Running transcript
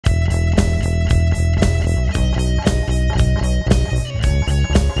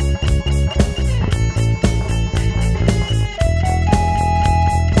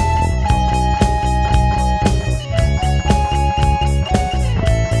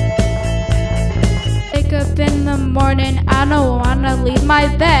the morning, I don't wanna leave my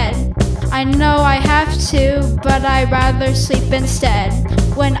bed. I know I have to, but I'd rather sleep instead.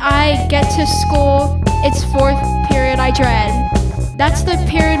 When I get to school, it's fourth period I dread. That's the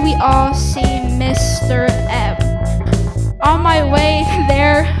period we all see Mr. M. On my way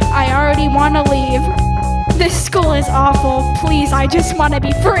there, I already wanna leave. This school is awful, please, I just wanna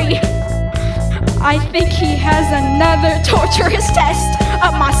be free. I think he has another torturous test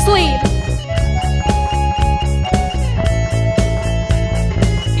up my sleeve.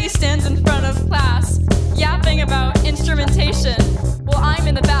 He stands in front of class, yapping about instrumentation, while I'm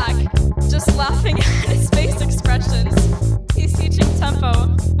in the back, just laughing at his face expressions. He's teaching tempo,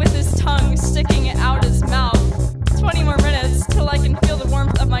 with his tongue sticking out his mouth. 20 more minutes till I can feel the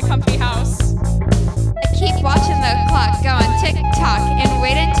warmth of my comfy house. I keep watching the clock go on TikTok and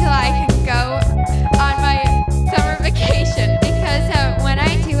wait until I can go on my summer vacation, because when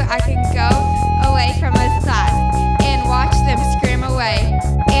I do, I can go away from this class and watch them scream away.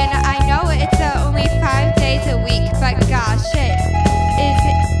 And I know it's only 5 days a week, but gosh,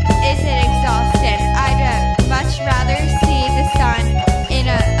 is it exhausting. I'd much rather see the sun in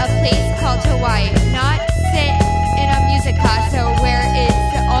a place called Hawaii, not sit in a music class where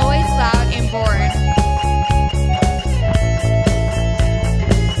it's always loud and bored.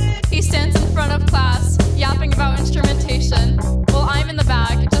 He stands in front of class, yapping about instrumentation, while I'm in the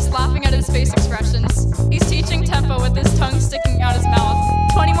back, just laughing at his face expressions. He's teaching tempo with his tongue sticking out his